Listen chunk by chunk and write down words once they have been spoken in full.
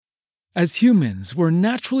As humans, we're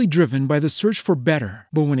naturally driven by the search for better.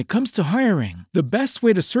 But when it comes to hiring, the best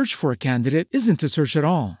way to search for a candidate isn't to search at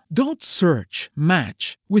all. Don't search,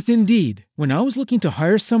 match with Indeed. When I was looking to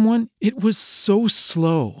hire someone, it was so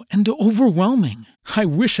slow and overwhelming. I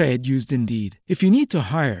wish I had used Indeed. If you need to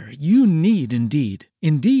hire, you need Indeed.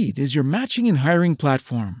 Indeed is your matching and hiring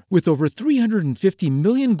platform with over 350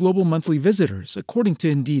 million global monthly visitors, according to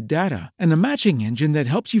Indeed data, and a matching engine that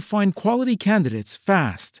helps you find quality candidates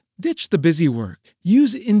fast. Ditch the busy work.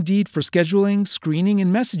 Use Indeed for scheduling, screening,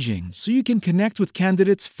 and messaging so you can connect with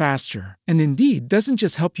candidates faster. And Indeed doesn't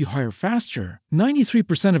just help you hire faster.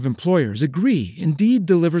 93% of employers agree Indeed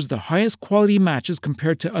delivers the highest quality matches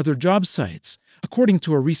compared to other job sites, according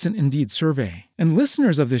to a recent Indeed survey. And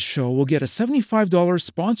listeners of this show will get a $75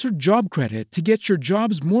 sponsored job credit to get your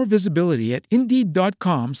jobs more visibility at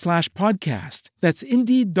Indeed.com/podcast. That's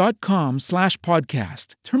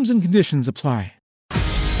Indeed.com/podcast. Terms and conditions apply.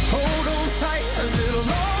 Hold on tight a little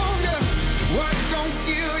longer. What don't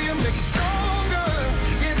kill you make you stronger.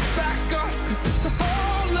 Get back up, 'cause it's a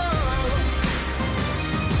whole love.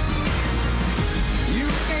 You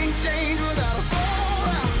can't change without a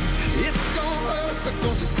fallout. It's gonna hurt, but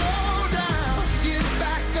don't slow down. Get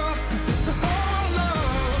back up, 'cause it's a whole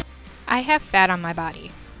love. I have fat on my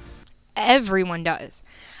body. Everyone does.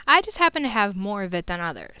 I just happen to have more of it than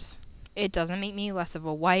others. It doesn't make me less of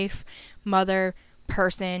a wife, mother,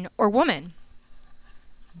 person, or woman.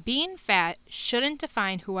 Being fat shouldn't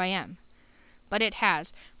define who I am, but it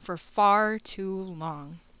has for far too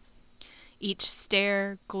long. Each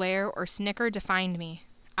stare, glare, or snicker defined me.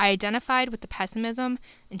 I identified with the pessimism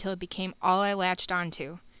until it became all I latched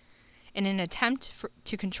onto. In an attempt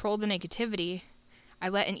to control the negativity, I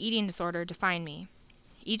let an eating disorder define me.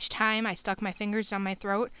 Each time I stuck my fingers down my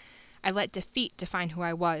throat, I let defeat define who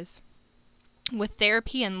I was. With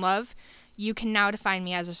therapy and love, you can now define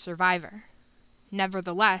me as a survivor.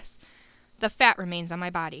 Nevertheless, the fat remains on my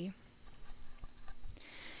body.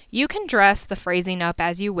 You can dress the phrasing up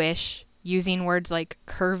as you wish, using words like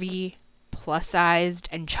curvy, plus-sized,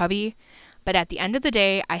 and chubby, but at the end of the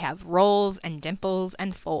day, I have rolls and dimples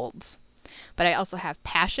and folds. But I also have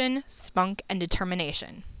passion, spunk, and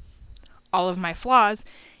determination. All of my flaws,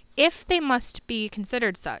 if they must be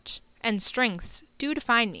considered such, and strengths do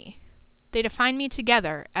define me. They define me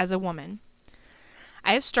together as a woman.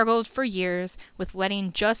 I have struggled for years with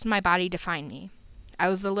letting just my body define me. I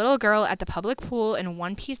was the little girl at the public pool in a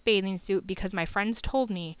one-piece bathing suit because my friends told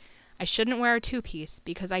me I shouldn't wear a two-piece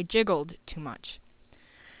because I jiggled too much.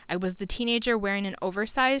 I was the teenager wearing an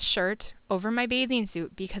oversized shirt over my bathing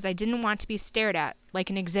suit because I didn't want to be stared at like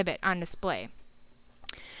an exhibit on display.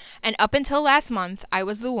 And up until last month, I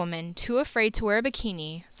was the woman too afraid to wear a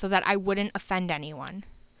bikini so that I wouldn't offend anyone.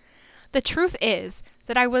 The truth is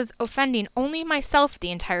that I was offending only myself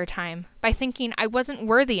the entire time by thinking I wasn't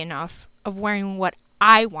worthy enough of wearing what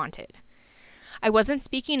I wanted. I wasn't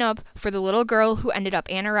speaking up for the little girl who ended up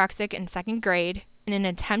anorexic in second grade in an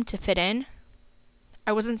attempt to fit in.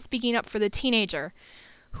 I wasn't speaking up for the teenager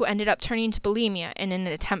who ended up turning to bulimia in an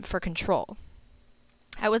attempt for control.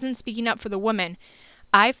 I wasn't speaking up for the woman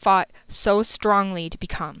I fought so strongly to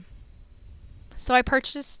become. So I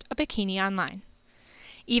purchased a bikini online.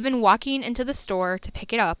 Even walking into the store to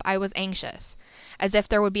pick it up, I was anxious, as if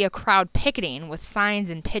there would be a crowd picketing with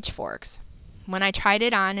signs and pitchforks. When I tried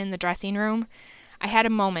it on in the dressing room, I had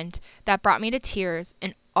a moment that brought me to tears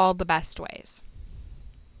in all the best ways.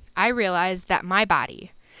 I realized that my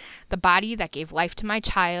body, the body that gave life to my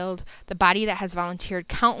child, the body that has volunteered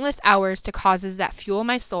countless hours to causes that fuel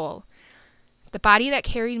my soul, the body that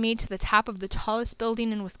carried me to the top of the tallest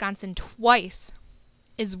building in Wisconsin twice,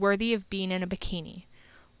 is worthy of being in a bikini.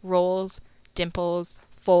 Rolls, dimples,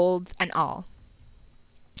 folds, and all.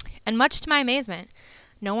 And much to my amazement,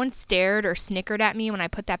 no one stared or snickered at me when I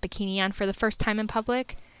put that bikini on for the first time in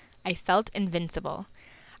public. I felt invincible.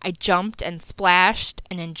 I jumped and splashed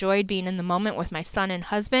and enjoyed being in the moment with my son and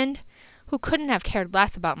husband, who couldn't have cared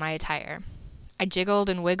less about my attire. I jiggled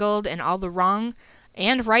and wiggled in all the wrong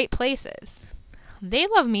and right places. They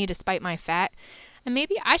love me despite my fat, and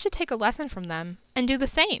maybe I should take a lesson from them and do the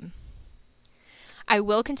same. I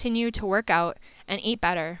will continue to work out and eat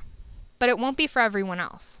better, but it won't be for everyone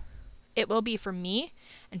else. It will be for me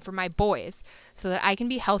and for my boys so that I can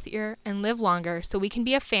be healthier and live longer so we can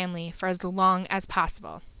be a family for as long as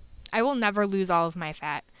possible. I will never lose all of my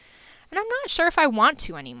fat, and I'm not sure if I want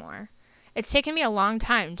to anymore. It's taken me a long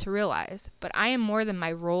time to realize, but I am more than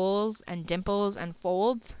my rolls and dimples and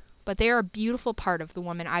folds, but they are a beautiful part of the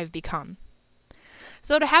woman I've become.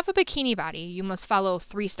 So to have a bikini body, you must follow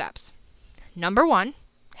 3 steps. Number 1,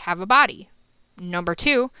 have a body. Number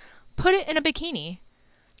 2, put it in a bikini.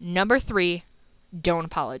 Number 3, don't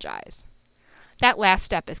apologize. That last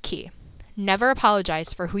step is key. Never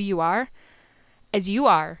apologize for who you are, as you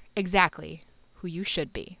are exactly who you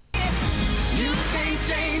should be. You can't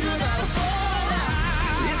change without a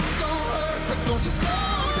fallout. It's gonna hurt, but don't you slow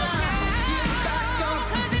down. Get back up,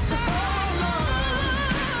 'cause it's all love.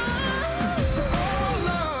 'Cause it's all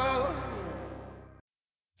love.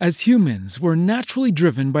 As humans, we're naturally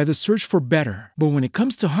driven by the search for better. But when it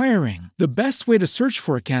comes to hiring, the best way to search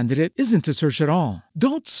for a candidate isn't to search at all.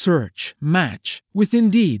 Don't search, match with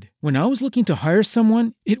Indeed. When I was looking to hire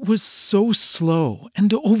someone, it was so slow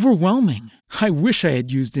and overwhelming. I wish I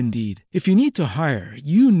had used Indeed. If you need to hire,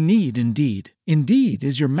 you need Indeed. Indeed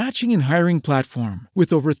is your matching and hiring platform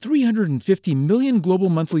with over 350 million global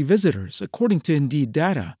monthly visitors, according to Indeed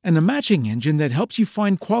data, and a matching engine that helps you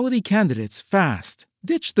find quality candidates fast.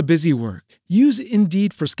 Ditch the busy work. Use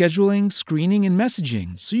Indeed for scheduling, screening, and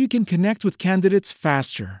messaging so you can connect with candidates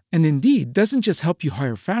faster. And Indeed doesn't just help you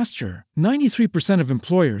hire faster. 93% of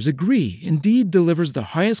employers agree Indeed delivers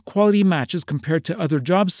the highest quality matches compared to other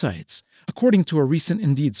job sites, according to a recent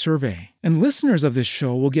Indeed survey. And listeners of this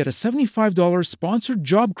show will get a $75 sponsored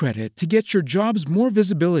job credit to get your jobs more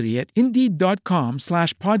visibility at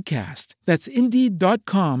Indeed.com/podcast. That's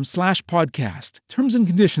Indeed.com/podcast. Terms and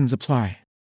conditions apply.